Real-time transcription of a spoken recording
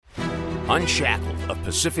Unshackled of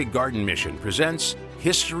Pacific Garden Mission presents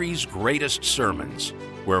History's Greatest Sermons,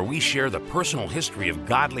 where we share the personal history of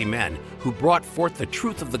godly men who brought forth the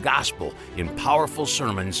truth of the gospel in powerful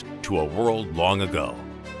sermons to a world long ago.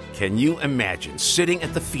 Can you imagine sitting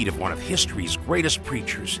at the feet of one of history's greatest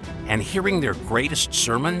preachers and hearing their greatest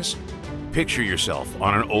sermons? Picture yourself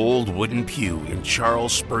on an old wooden pew in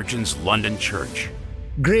Charles Spurgeon's London church.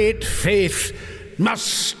 Great faith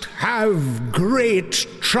must have great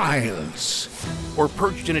trials. Or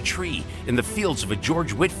perched in a tree in the fields of a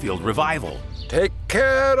George Whitefield revival. Take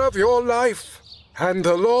care of your life, and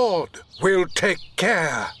the Lord will take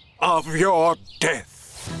care of your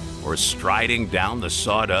death. Or striding down the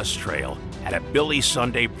sawdust trail at a Billy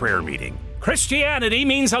Sunday prayer meeting. Christianity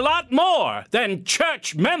means a lot more than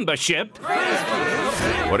church membership.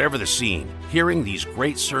 Whatever the scene, hearing these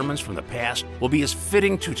great sermons from the past will be as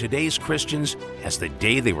fitting to today's Christians as the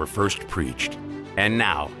day they were first preached. And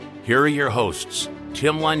now, here are your hosts,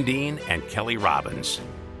 Tim Lundeen and Kelly Robbins.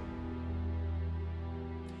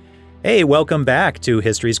 Hey, welcome back to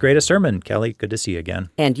History's Greatest Sermon. Kelly, good to see you again.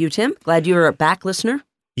 And you, Tim? Glad you're a back listener.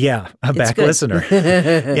 Yeah, a back listener.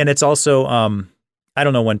 And it's also, I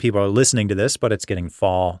don't know when people are listening to this, but it's getting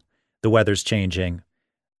fall. The weather's changing.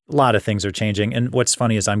 A lot of things are changing. And what's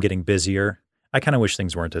funny is I'm getting busier. I kind of wish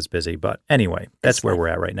things weren't as busy. But anyway, that's where we're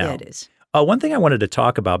at right now. Yeah, it is. One thing I wanted to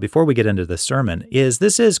talk about before we get into the sermon is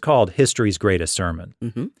this is called History's Greatest Sermon.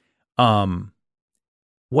 Mm-hmm.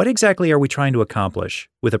 What exactly are we trying to accomplish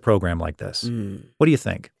with a program like this? What do you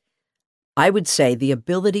think? I would say the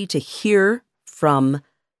ability to hear from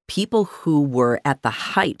people who were at the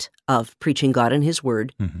height of preaching God and His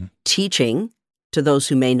Word, teaching to those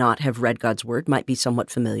who may not have read God's Word, might be somewhat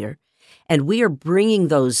familiar. And we are bringing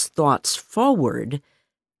those thoughts forward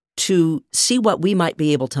to see what we might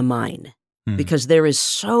be able to mine, because there is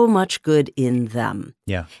so much good in them.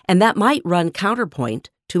 Yeah. And that might run counterpoint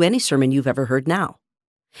to any sermon you've ever heard now.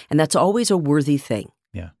 And that's always a worthy thing.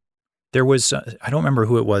 Yeah. There was, I don't remember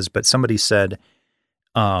who it was, but somebody said,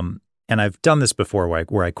 and I've done this before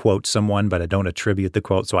where I quote someone, but I don't attribute the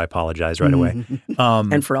quote, so I apologize right away.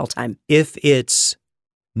 And for all time. If it's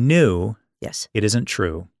new, yes, it isn't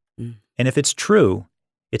true. And if it's true,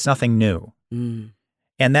 it's nothing new.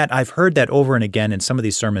 And that I've heard that over and again in some of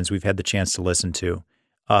these sermons we've had the chance to listen to.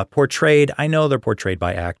 Portrayed, I know they're portrayed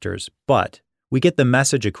by actors, but we get the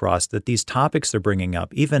message across that these topics they're bringing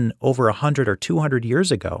up, even over 100 or 200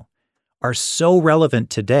 years ago, are so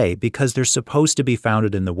relevant today because they're supposed to be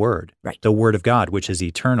founded in the Word, the Word of God, which is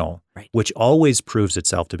eternal, which always proves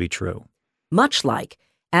itself to be true. Much like,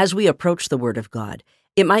 as we approach the Word of God,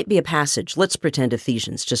 it might be a passage, let's pretend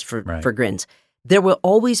Ephesians, just for grins. There will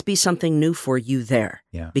always be something new for you there,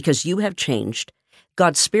 because you have changed.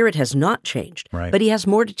 God's Spirit has not changed, but He has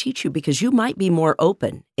more to teach you because you might be more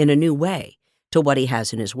open in a new way to what He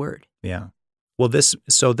has in His Word. Yeah. Well, this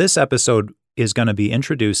episode is going to be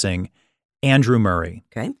introducing Andrew Murray.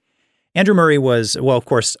 Okay. Andrew Murray was, well, of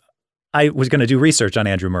course, I was going to do research on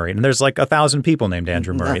Andrew Murray, and there's like 1,000 people named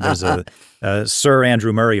Andrew Murray. There's a Sir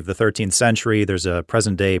Andrew Murray of the 13th century. There's a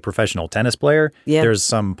present-day professional tennis player. Yep. There's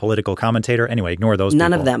some political commentator. Anyway, ignore those None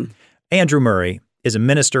people. of them. Andrew Murray is a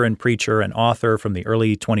minister and preacher and author from the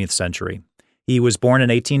early 20th century. He was born in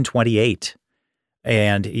 1828.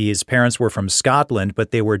 And his parents were from Scotland,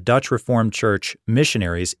 but they were Dutch Reformed Church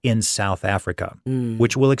missionaries in South Africa,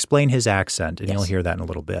 which will explain his accent, and you'll hear that in a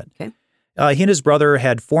little bit. Okay. He and his brother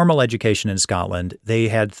had formal education in Scotland. They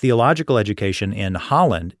had theological education in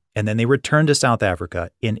Holland, and then they returned to South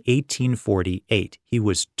Africa in 1848. He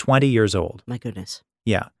was 20 years old. My goodness.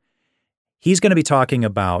 Yeah. He's going to be talking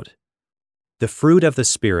about the fruit of the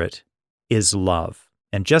Spirit is love.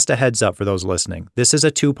 And just a heads up for those listening, this is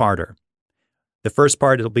a two-parter. The first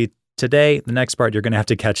part, it'll be today. The next part, you're going to have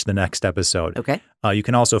to catch the next episode. Okay. You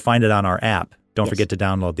can also find it on our app. Don't forget to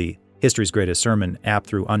download the History's Greatest Sermon app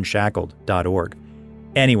through unshackled.org.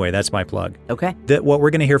 Anyway, that's my plug. Okay. What we're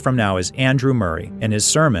going to hear from now is Andrew Murray and his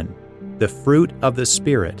sermon, The Fruit of the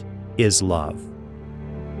Spirit is Love.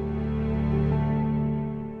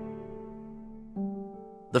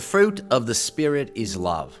 The fruit of the Spirit is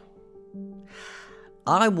love.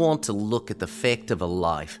 I want to look at the fact of a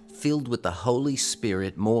life filled with the Holy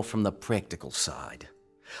Spirit more from the practical side.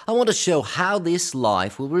 I want to show how this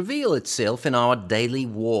life will reveal itself in our daily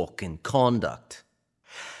walk and conduct.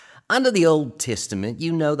 Under the Old Testament,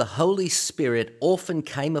 you know the Holy Spirit often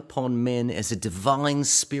came upon men as a divine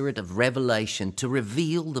spirit of revelation to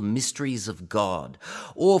reveal the mysteries of God,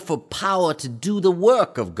 or for power to do the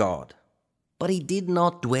work of God. But He did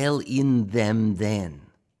not dwell in them then.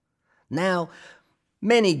 Now,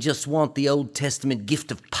 many just want the Old Testament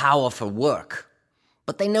gift of power for work.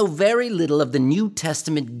 But they know very little of the New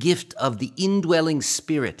Testament gift of the indwelling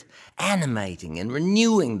Spirit, animating and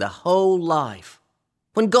renewing the whole life.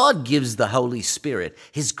 When God gives the Holy Spirit,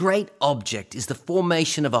 His great object is the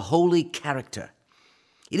formation of a holy character.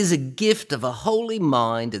 It is a gift of a holy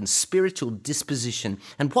mind and spiritual disposition,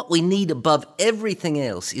 and what we need above everything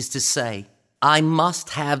else is to say, I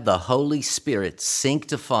must have the Holy Spirit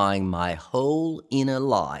sanctifying my whole inner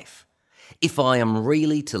life if I am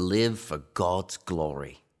really to live for God's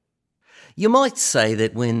glory. You might say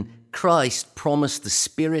that when Christ promised the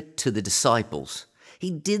Spirit to the disciples, He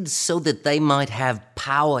did so that they might have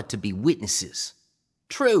power to be witnesses.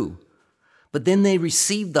 True, but then they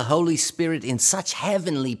received the Holy Spirit in such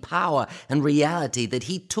heavenly power and reality that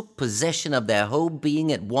He took possession of their whole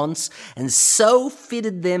being at once and so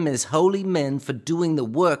fitted them as holy men for doing the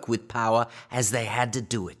work with power as they had to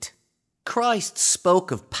do it. Christ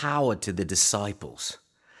spoke of power to the disciples,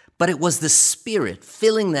 but it was the Spirit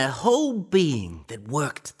filling their whole being that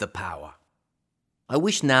worked the power. I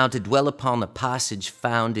wish now to dwell upon a passage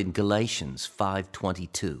found in Galatians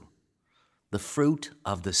 5:22. The fruit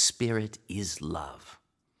of the Spirit is love.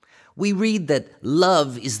 We read that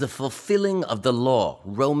love is the fulfilling of the law,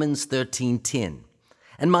 Romans 13:10.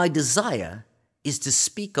 And my desire is to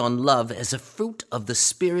speak on love as a fruit of the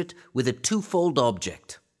Spirit with a twofold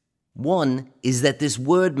object. One is that this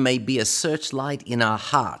word may be a searchlight in our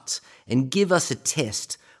hearts and give us a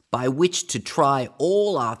test by which to try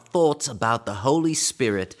all our thoughts about the Holy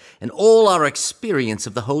Spirit and all our experience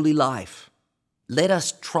of the holy life. Let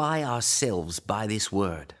us try ourselves by this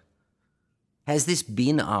word. Has this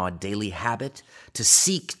been our daily habit, to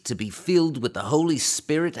seek to be filled with the Holy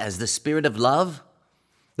Spirit as the Spirit of love?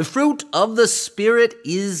 The fruit of the Spirit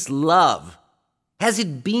is love. Has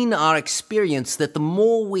it been our experience that the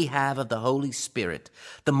more we have of the Holy Spirit,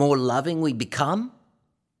 the more loving we become?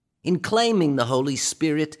 In claiming the Holy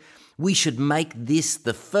Spirit, we should make this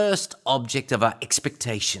the first object of our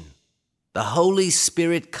expectation. The Holy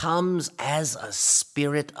Spirit comes as a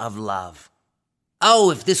spirit of love.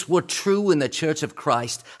 Oh, if this were true in the Church of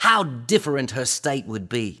Christ, how different her state would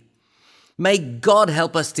be. May God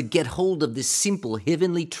help us to get hold of this simple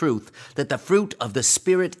heavenly truth that the fruit of the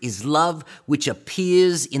Spirit is love which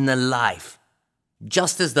appears in the life.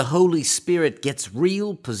 Just as the Holy Spirit gets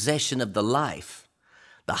real possession of the life,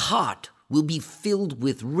 the heart will be filled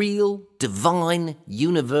with real, divine,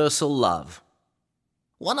 universal love.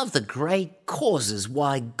 One of the great causes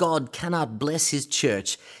why God cannot bless His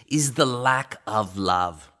church is the lack of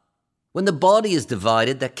love. When the body is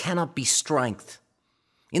divided, there cannot be strength.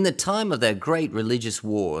 In the time of their great religious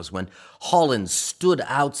wars, when Holland stood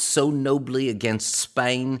out so nobly against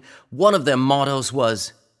Spain, one of their mottos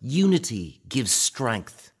was, "Unity gives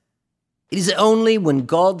strength." It is only when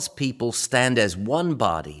God's people stand as one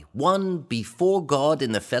body, one before God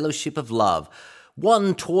in the fellowship of love,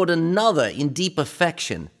 one toward another in deep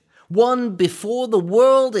affection, one before the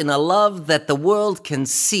world in a love that the world can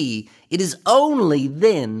see, it is only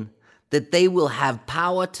then that they will have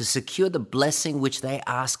power to secure the blessing which they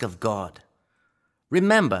ask of God.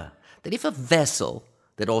 Remember that if a vessel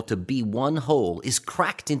that ought to be one whole is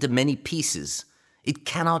cracked into many pieces, it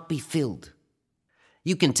cannot be filled.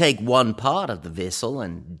 You can take one part of the vessel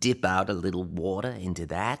and dip out a little water into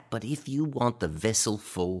that, but if you want the vessel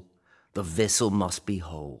full, the vessel must be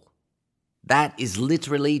whole. That is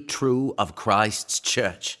literally true of Christ's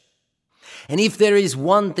church. And if there is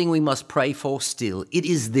one thing we must pray for still, it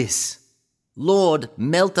is this: Lord,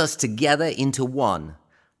 melt us together into one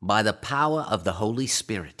by the power of the Holy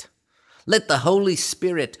Spirit. Let the Holy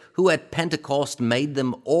Spirit, who at Pentecost made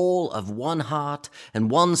them all of one heart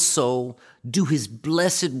and one soul, do His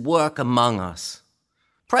blessed work among us.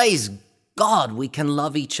 Praise God, we can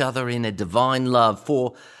love each other in a divine love,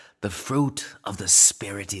 for the fruit of the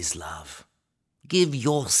Spirit is love. Give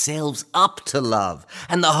yourselves up to love,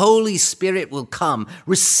 and the Holy Spirit will come.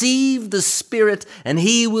 Receive the Spirit, and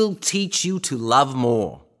He will teach you to love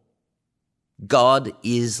more. God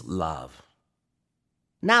is love.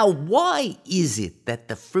 Now, why is it that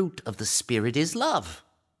the fruit of the Spirit is love?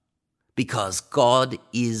 Because God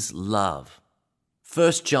is love.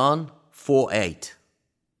 1 John 4:8.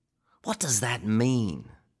 What does that mean?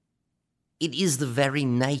 It is the very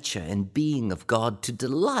nature and being of God to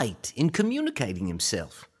delight in communicating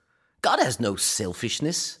Himself. God has no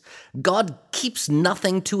selfishness. God keeps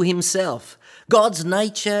nothing to Himself. God's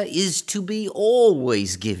nature is to be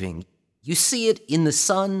always giving. You see it in the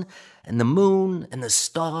sun and the moon and the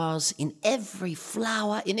stars, in every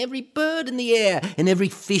flower, in every bird in the air, in every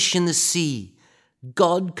fish in the sea.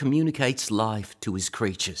 God communicates life to His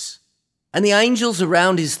creatures. And the angels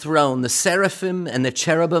around his throne, the seraphim and the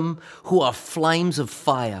cherubim, who are flames of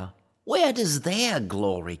fire, where does their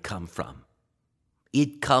glory come from?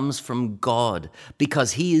 It comes from God,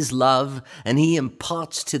 because he is love, and he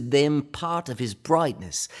imparts to them part of his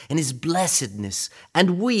brightness and his blessedness.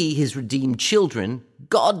 And we, his redeemed children,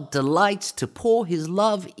 God delights to pour his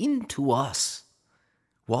love into us.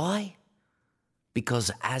 Why? Because,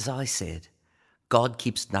 as I said, God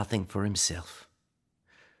keeps nothing for himself.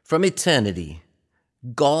 From eternity,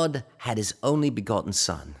 God had his only begotten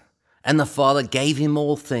Son, and the Father gave him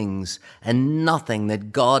all things, and nothing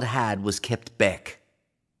that God had was kept back.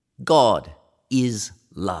 God is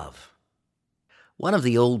love. One of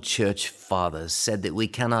the old church fathers said that we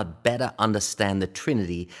cannot better understand the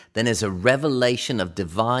Trinity than as a revelation of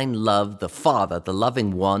divine love, the Father, the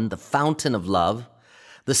loving one, the fountain of love,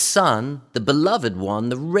 the Son, the beloved one,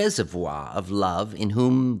 the reservoir of love in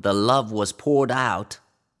whom the love was poured out,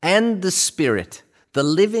 and the Spirit, the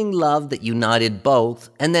living love that united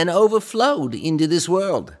both and then overflowed into this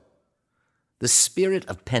world. The Spirit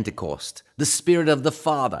of Pentecost, the Spirit of the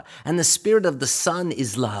Father, and the Spirit of the Son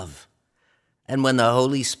is love. And when the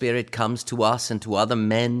Holy Spirit comes to us and to other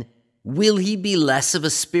men, will he be less of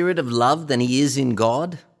a spirit of love than he is in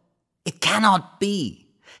God? It cannot be.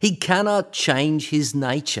 He cannot change his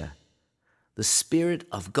nature. The Spirit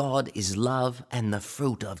of God is love, and the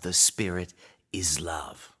fruit of the Spirit is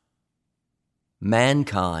love.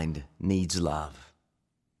 Mankind needs love.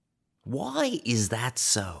 Why is that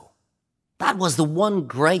so? That was the one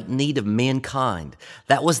great need of mankind.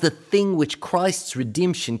 That was the thing which Christ's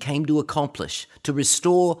redemption came to accomplish, to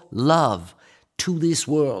restore love to this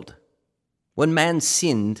world. When man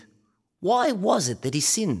sinned, why was it that he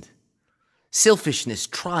sinned? Selfishness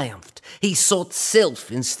triumphed. He sought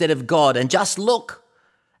self instead of God. And just look,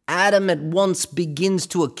 Adam at once begins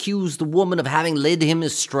to accuse the woman of having led him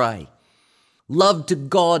astray. Love to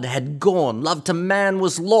God had gone. Love to man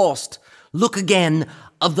was lost. Look again.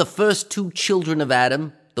 Of the first two children of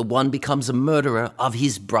Adam, the one becomes a murderer of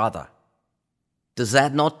his brother. Does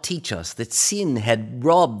that not teach us that sin had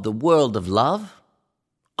robbed the world of love?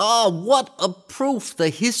 Oh, what a proof the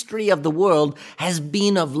history of the world has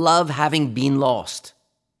been of love having been lost.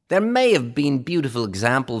 There may have been beautiful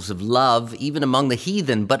examples of love even among the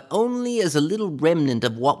heathen, but only as a little remnant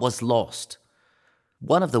of what was lost.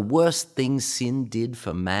 One of the worst things sin did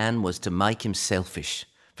for man was to make him selfish,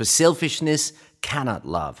 for selfishness cannot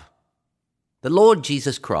love. The Lord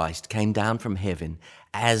Jesus Christ came down from heaven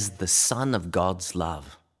as the Son of God's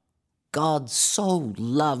love. God so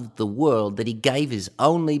loved the world that he gave his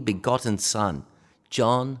only begotten Son.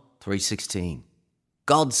 John 3:16.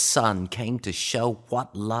 God's Son came to show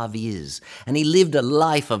what love is, and he lived a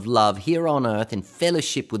life of love here on earth in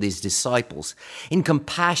fellowship with his disciples, in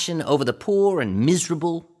compassion over the poor and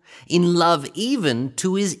miserable, in love even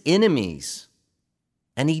to his enemies.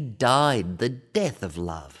 And he died the death of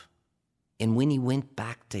love. And when he went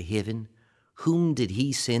back to heaven, whom did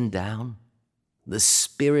he send down? The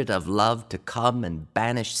Spirit of love to come and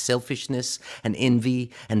banish selfishness and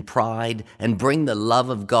envy and pride and bring the love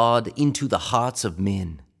of God into the hearts of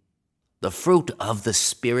men. The fruit of the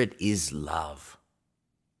Spirit is love.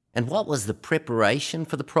 And what was the preparation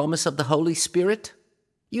for the promise of the Holy Spirit?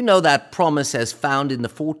 You know that promise as found in the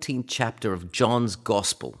 14th chapter of John's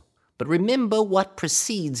Gospel. But remember what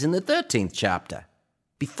precedes in the 13th chapter.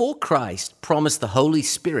 Before Christ promised the Holy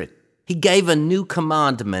Spirit, he gave a new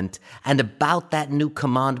commandment, and about that new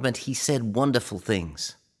commandment he said wonderful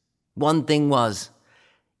things. One thing was,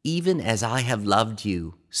 even as I have loved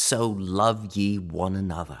you, so love ye one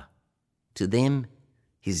another. To them,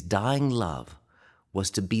 his dying love was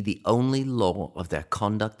to be the only law of their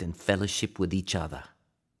conduct and fellowship with each other.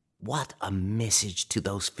 What a message to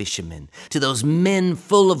those fishermen, to those men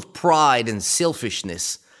full of pride and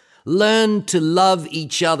selfishness. Learn to love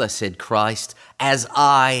each other, said Christ, as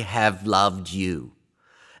I have loved you.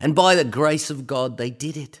 And by the grace of God, they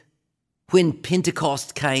did it. When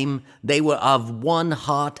Pentecost came, they were of one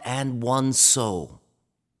heart and one soul.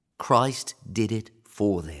 Christ did it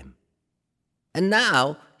for them. And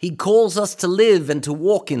now he calls us to live and to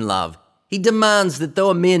walk in love. He demands that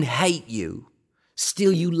though a man hate you,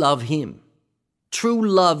 still you love him. True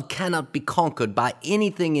love cannot be conquered by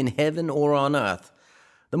anything in heaven or on earth.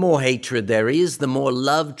 The more hatred there is, the more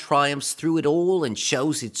love triumphs through it all and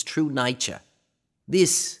shows its true nature.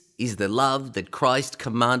 This is the love that Christ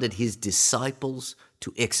commanded his disciples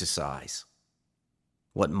to exercise.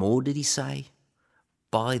 What more did he say?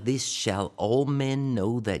 By this shall all men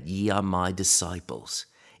know that ye are my disciples,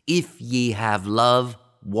 if ye have love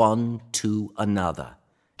one to another.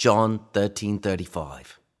 John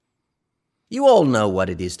 13:35. You all know what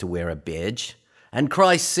it is to wear a badge. And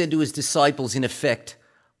Christ said to his disciples, in effect,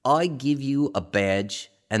 I give you a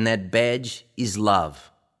badge, and that badge is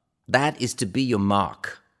love. That is to be your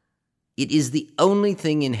mark. It is the only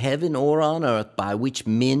thing in heaven or on earth by which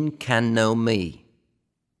men can know me.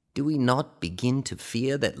 Do we not begin to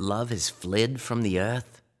fear that love has fled from the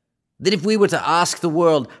earth? That if we were to ask the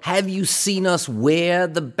world, have you seen us wear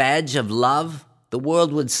the badge of love? The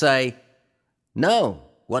world would say, no.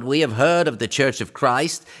 What we have heard of the Church of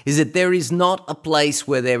Christ is that there is not a place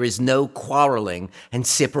where there is no quarreling and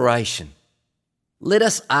separation. Let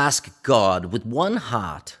us ask God with one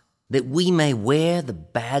heart that we may wear the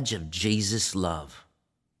badge of Jesus' love.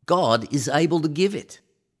 God is able to give it.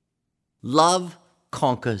 Love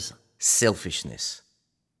conquers selfishness.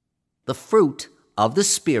 The fruit of the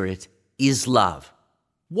Spirit is love.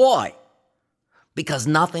 Why? Because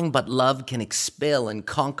nothing but love can expel and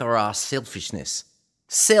conquer our selfishness.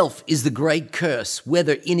 Self is the great curse,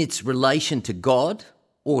 whether in its relation to God,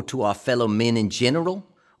 or to our fellow men in general,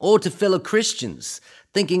 or to fellow Christians,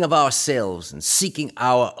 thinking of ourselves and seeking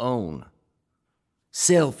our own.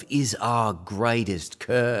 Self is our greatest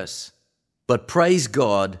curse. But praise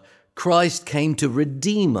God, Christ came to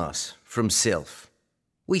redeem us from self.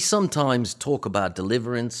 We sometimes talk about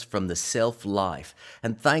deliverance from the self-life,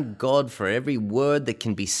 and thank God for every word that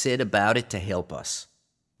can be said about it to help us.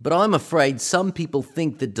 But I'm afraid some people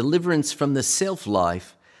think that deliverance from the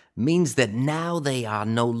self-life means that now they are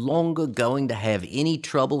no longer going to have any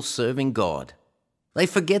trouble serving God. They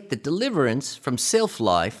forget that deliverance from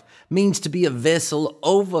self-life means to be a vessel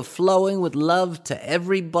overflowing with love to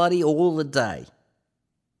everybody all the day.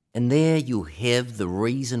 And there you have the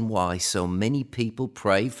reason why so many people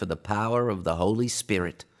pray for the power of the Holy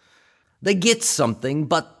Spirit. They get something,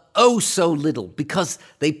 but oh so little, because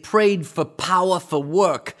they prayed for power for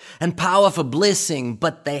work and power for blessing,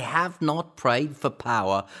 but they have not prayed for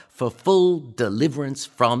power for full deliverance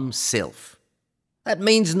from self. That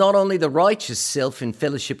means not only the righteous self in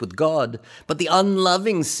fellowship with God, but the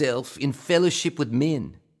unloving self in fellowship with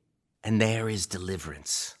men. And there is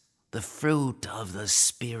deliverance. The fruit of the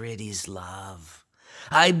Spirit is love.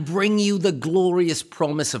 I bring you the glorious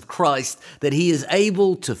promise of Christ that he is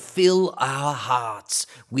able to fill our hearts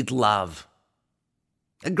with love.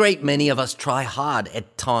 A great many of us try hard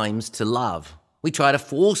at times to love. We try to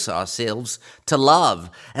force ourselves to love,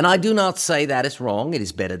 and I do not say that is wrong. It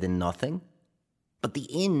is better than nothing. But the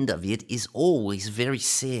end of it is always very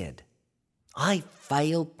sad. I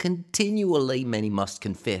fail continually, many must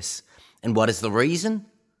confess. And what is the reason?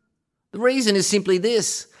 The reason is simply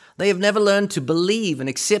this. They have never learned to believe and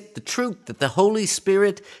accept the truth that the Holy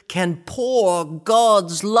Spirit can pour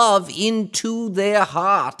God's love into their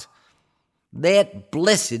heart. That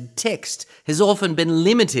blessed text has often been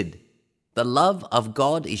limited. The love of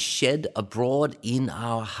God is shed abroad in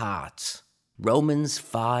our hearts. Romans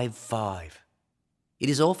 5:5. It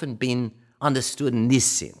has often been understood in this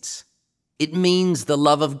sense. It means the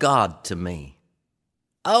love of God to me.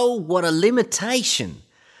 Oh, what a limitation!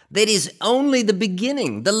 That is only the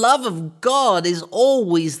beginning. The love of God is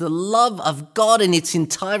always the love of God in its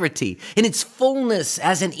entirety, in its fullness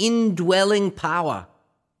as an indwelling power.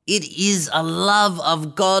 It is a love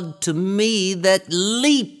of God to me that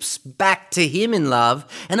leaps back to him in love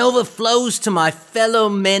and overflows to my fellow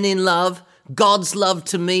men in love, God's love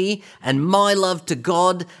to me and my love to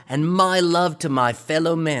God and my love to my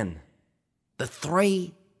fellow men. The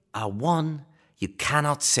three are one. You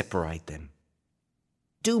cannot separate them.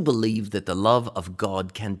 Do believe that the love of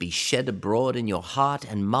God can be shed abroad in your heart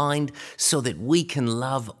and mind so that we can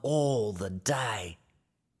love all the day.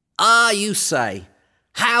 Ah, you say,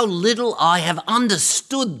 how little I have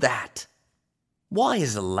understood that. Why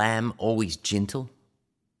is a lamb always gentle?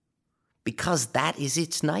 Because that is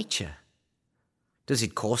its nature. Does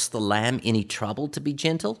it cost the lamb any trouble to be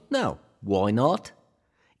gentle? No. Why not?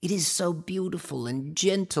 It is so beautiful and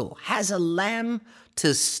gentle. Has a lamb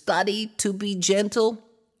to study to be gentle?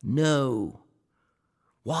 No.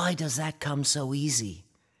 Why does that come so easy?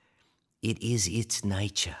 It is its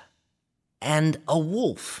nature. And a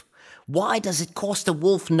wolf. Why does it cost a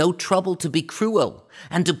wolf no trouble to be cruel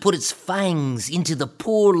and to put its fangs into the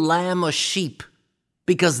poor lamb or sheep?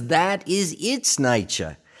 Because that is its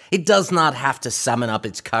nature. It does not have to summon up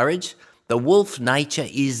its courage. The wolf nature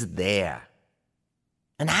is there.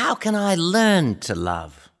 And how can I learn to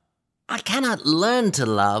love? I cannot learn to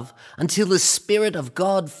love until the Spirit of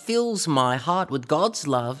God fills my heart with God's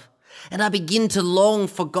love, and I begin to long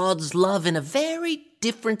for God's love in a very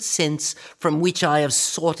different sense from which I have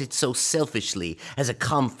sought it so selfishly, as a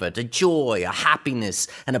comfort, a joy, a happiness,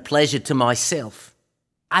 and a pleasure to myself.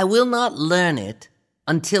 I will not learn it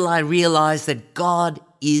until I realize that God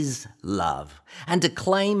is love, and to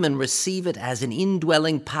claim and receive it as an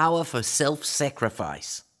indwelling power for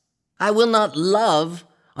self-sacrifice. I will not love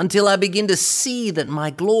until I begin to see that my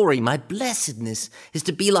glory, my blessedness, is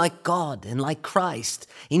to be like God and like Christ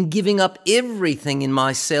in giving up everything in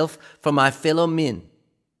myself for my fellow men.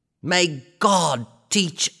 May God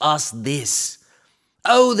teach us this.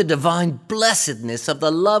 Oh, the divine blessedness of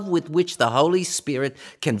the love with which the Holy Spirit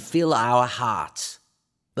can fill our hearts.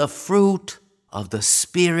 The fruit of the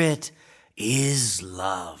Spirit is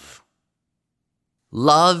love.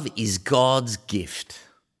 Love is God's gift.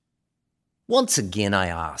 Once again I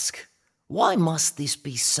ask, why must this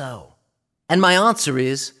be so? And my answer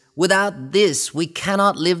is, without this we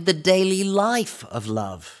cannot live the daily life of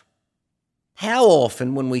love. How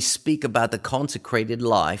often when we speak about the consecrated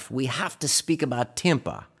life, we have to speak about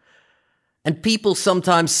temper. And people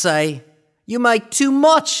sometimes say, you make too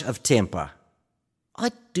much of temper.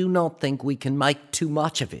 I do not think we can make too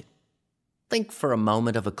much of it. Think for a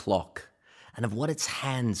moment of a clock and of what its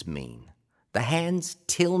hands mean. The hands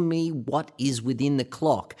tell me what is within the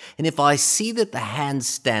clock, and if I see that the hands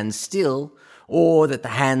stand still, or that the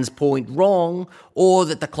hands point wrong, or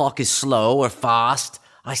that the clock is slow or fast,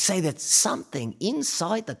 I say that something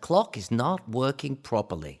inside the clock is not working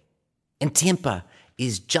properly. And temper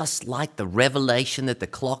is just like the revelation that the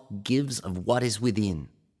clock gives of what is within.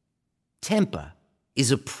 Temper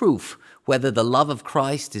is a proof whether the love of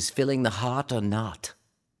Christ is filling the heart or not.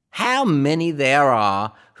 How many there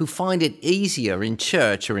are who find it easier in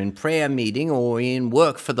church or in prayer meeting or in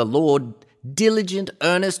work for the Lord, diligent,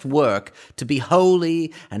 earnest work, to be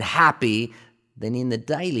holy and happy than in the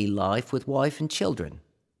daily life with wife and children?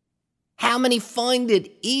 How many find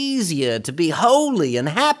it easier to be holy and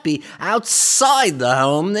happy outside the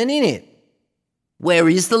home than in it? Where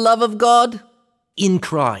is the love of God? In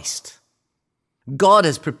Christ. God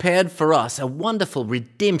has prepared for us a wonderful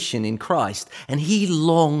redemption in Christ, and He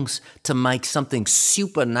longs to make something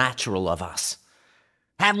supernatural of us.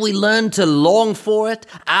 Have we learned to long for it,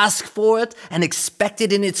 ask for it, and expect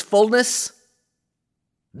it in its fullness?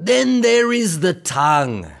 Then there is the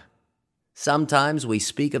tongue. Sometimes we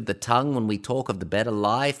speak of the tongue when we talk of the better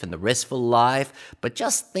life and the restful life, but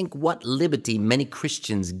just think what liberty many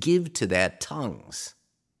Christians give to their tongues.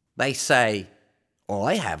 They say,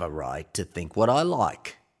 I have a right to think what I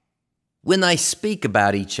like. When they speak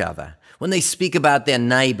about each other, when they speak about their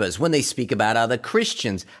neighbors, when they speak about other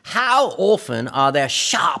Christians, how often are there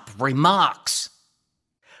sharp remarks?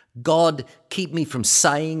 God, keep me from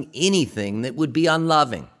saying anything that would be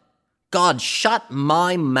unloving. God, shut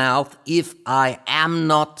my mouth if I am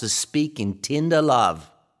not to speak in tender love.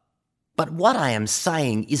 But what I am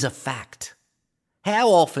saying is a fact. How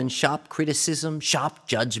often sharp criticism, sharp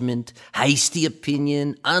judgment, hasty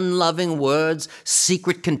opinion, unloving words,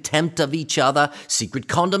 secret contempt of each other, secret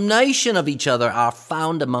condemnation of each other are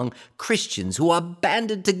found among Christians who are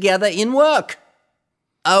banded together in work.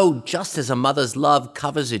 Oh, just as a mother's love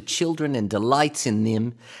covers her children and delights in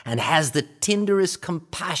them and has the tenderest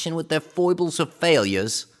compassion with their foibles or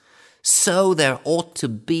failures, so there ought to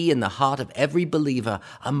be in the heart of every believer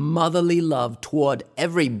a motherly love toward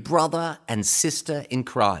every brother and sister in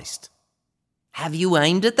Christ. Have you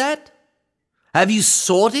aimed at that? Have you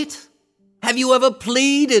sought it? Have you ever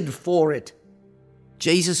pleaded for it?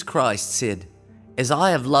 Jesus Christ said, "As I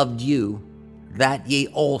have loved you, that ye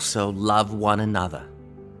also love one another."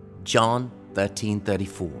 John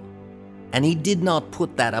 13:34. And He did not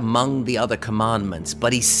put that among the other commandments,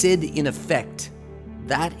 but He said in effect,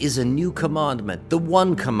 that is a new commandment, the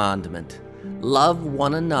one commandment. Love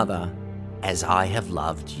one another as I have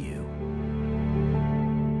loved you.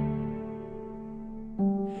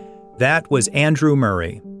 That was Andrew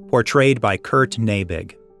Murray, portrayed by Kurt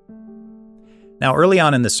Nabig. Now, early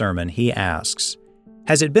on in the sermon, he asks,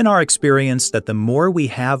 has it been our experience that the more we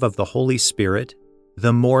have of the Holy Spirit,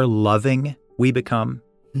 the more loving we become?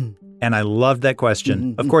 And I loved that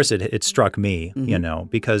question. Of course, it struck me,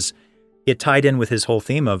 because it tied in with his whole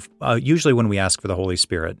theme of usually when we ask for the Holy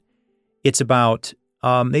Spirit, it's about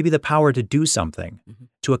maybe the power to do something,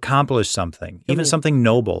 to accomplish something, even something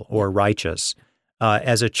noble or righteous.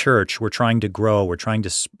 As a church, we're trying to grow, we're trying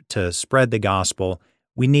to spread the gospel.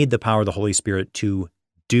 We need the power of the Holy Spirit to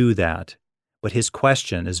do that. But his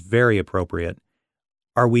question is very appropriate.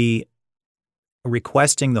 Are we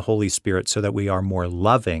requesting the Holy Spirit so that we are more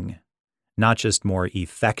loving, not just more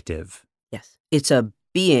effective? Yes. It's a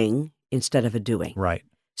being instead of a doing. Right.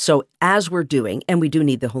 So as we're doing, and we do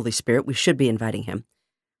need the Holy Spirit, we should be inviting Him,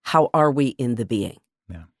 how are we in the being?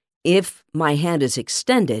 Yeah. If my hand is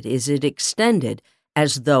extended, is it extended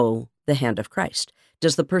as though the hand of Christ?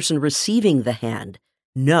 Does the person receiving the hand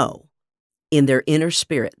know in their inner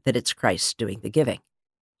spirit that it's Christ doing the giving.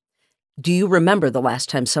 Do you remember the last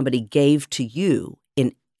time somebody gave to you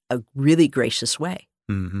in a really gracious way?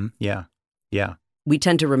 Mm-hmm. Yeah. Yeah. We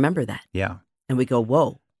tend to remember that. Yeah. And we go,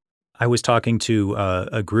 whoa. I was talking to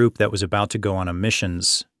a group that was about to go on a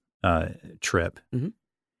missions trip. Mm-hmm.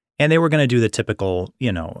 And they were going to do the typical,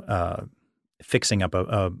 fixing up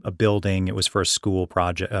a building. It was for a school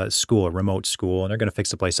project, a remote school, and they're going to fix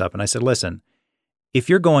the place up. And I said, listen, if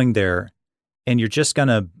you're going there and you're just going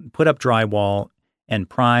to put up drywall and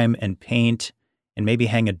prime and paint and maybe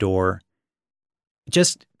hang a door,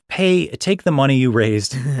 just take the money you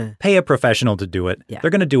raised, pay a professional to do it. Yeah.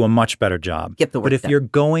 They're going to do a much better job. Get the work But if done. you're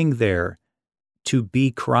going there to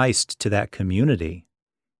be Christ to that community,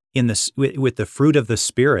 with the fruit of the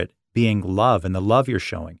Spirit being love and the love you're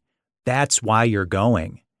showing, that's why you're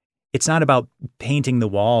going. It's not about painting the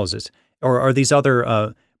walls or these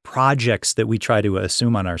other projects that we try to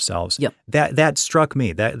assume on ourselves. Yep. That struck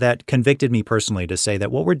me. That convicted me personally to say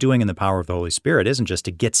that what we're doing in the power of the Holy Spirit isn't just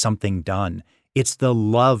to get something done. It's the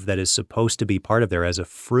love that is supposed to be part of there as a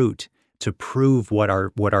fruit to prove what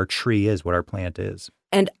our tree is, what our plant is.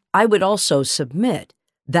 And I would also submit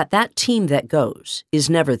that team that goes is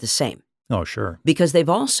never the same, Oh, sure. because they've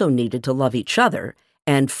also needed to love each other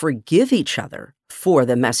and forgive each other for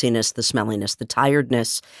the messiness, the smelliness, the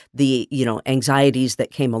tiredness, the, anxieties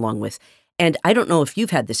that came along with. And I don't know if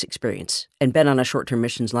you've had this experience and been on a short-term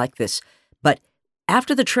missions like this, but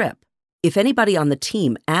after the trip, if anybody on the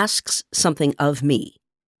team asks something of me,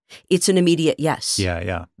 it's an immediate yes.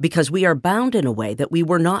 Yeah. Because we are bound in a way that we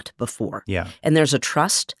were not before. Yeah. And there's a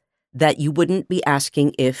trust that you wouldn't be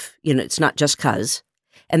asking if, it's not just 'cause.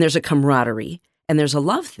 And there's a camaraderie and there's a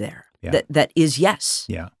love there that is yes.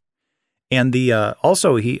 Yeah. And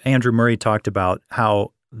Andrew Murray talked about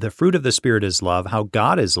how the fruit of the Spirit is love, how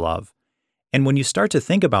God is love. And when you start to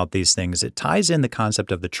think about these things, it ties in the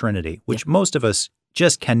concept of the Trinity, which most of us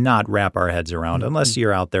just cannot wrap our heads around unless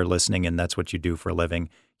you're out there listening and that's what you do for a living.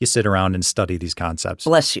 You sit around and study these concepts.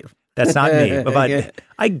 Bless you. That's not me, but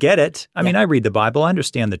I get it. I mean, I read the Bible. I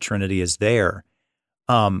understand the Trinity is there.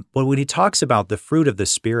 But when he talks about the fruit of the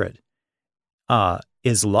Spirit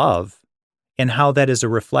is love and how that is a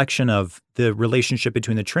reflection of the relationship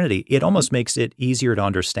between the Trinity, it almost makes it easier to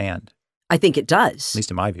understand, I think it does. at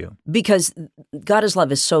least in my view. Because God's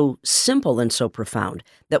love is so simple and so profound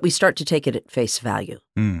that we start to take it at face value.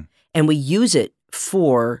 Mm. And we use it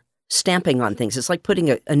for stamping on things. It's like putting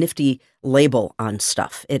a nifty label on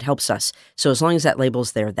stuff. It helps us. So as long as that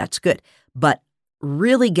label's there, that's good. But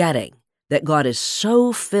really getting that God is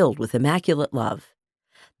so filled with immaculate love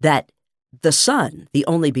that the Son, the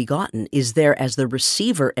only begotten, is there as the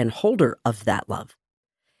receiver and holder of that love.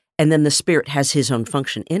 And then the Spirit has his own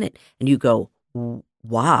function in it. And you go,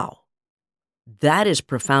 wow, that is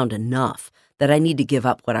profound enough that I need to give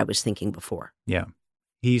up what I was thinking before. Yeah.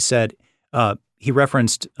 He said, he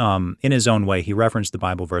referenced, in his own way, he referenced the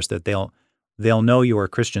Bible verse that they'll know you are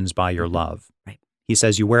Christians by your love. Right. He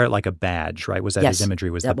says you wear it like a badge, right? Was that Yes, his imagery,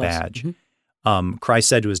 was the that was. badge? Mhm. Christ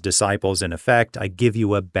said to his disciples, in effect, I give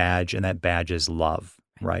you a badge, and that badge is love,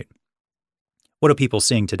 right? What are people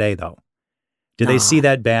seeing today, though? Do they see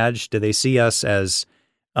that badge? Do they see us as,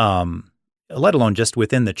 let alone just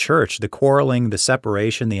within the church, the quarreling, the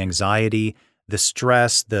separation, the anxiety, the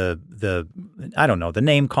stress, the I don't know, the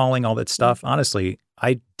name calling, all that stuff? Honestly,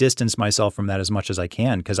 I distance myself from that as much as I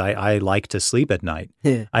can because I like to sleep at night.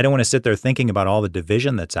 Yeah. I don't want to sit there thinking about all the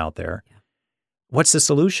division that's out there. What's the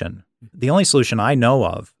solution? The only solution I know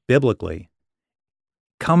of, biblically,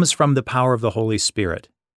 comes from the power of the Holy Spirit.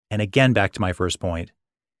 And again, back to my first point,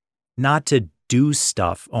 not to do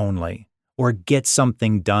stuff only or get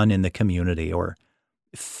something done in the community or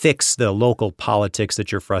fix the local politics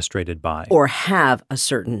that you're frustrated by. Or have a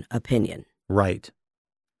certain opinion, Right,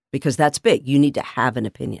 because that's big. You need to have an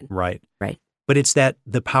opinion. right. Right. But it's that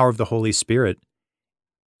the power of the Holy Spirit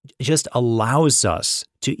just allows us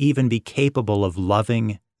to even be capable of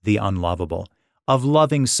loving the unlovable, of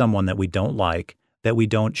loving someone that we don't like, that we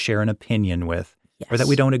don't share an opinion with, or that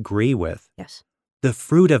we don't agree with. Yes. The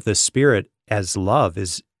fruit of the Spirit as love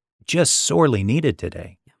is just sorely needed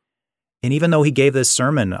today. And even though he gave this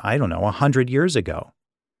sermon, 100 years ago,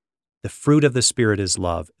 the fruit of the Spirit is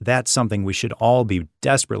love. That's something we should all be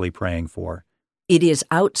desperately praying for. It is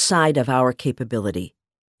outside of our capability.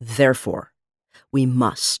 Therefore, we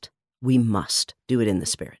must do it in the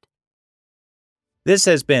Spirit. This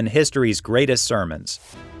has been History's Greatest Sermons,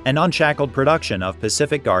 an unshackled production of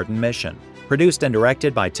Pacific Garden Mission, produced and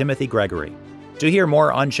directed by Timothy Gregory. To hear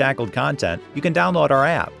more unshackled content, you can download our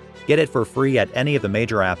app. Get it for free at any of the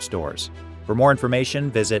major app stores. For more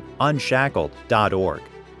information, visit unshackled.org.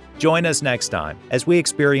 Join us next time as we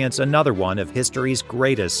experience another one of history's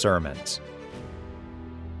greatest sermons.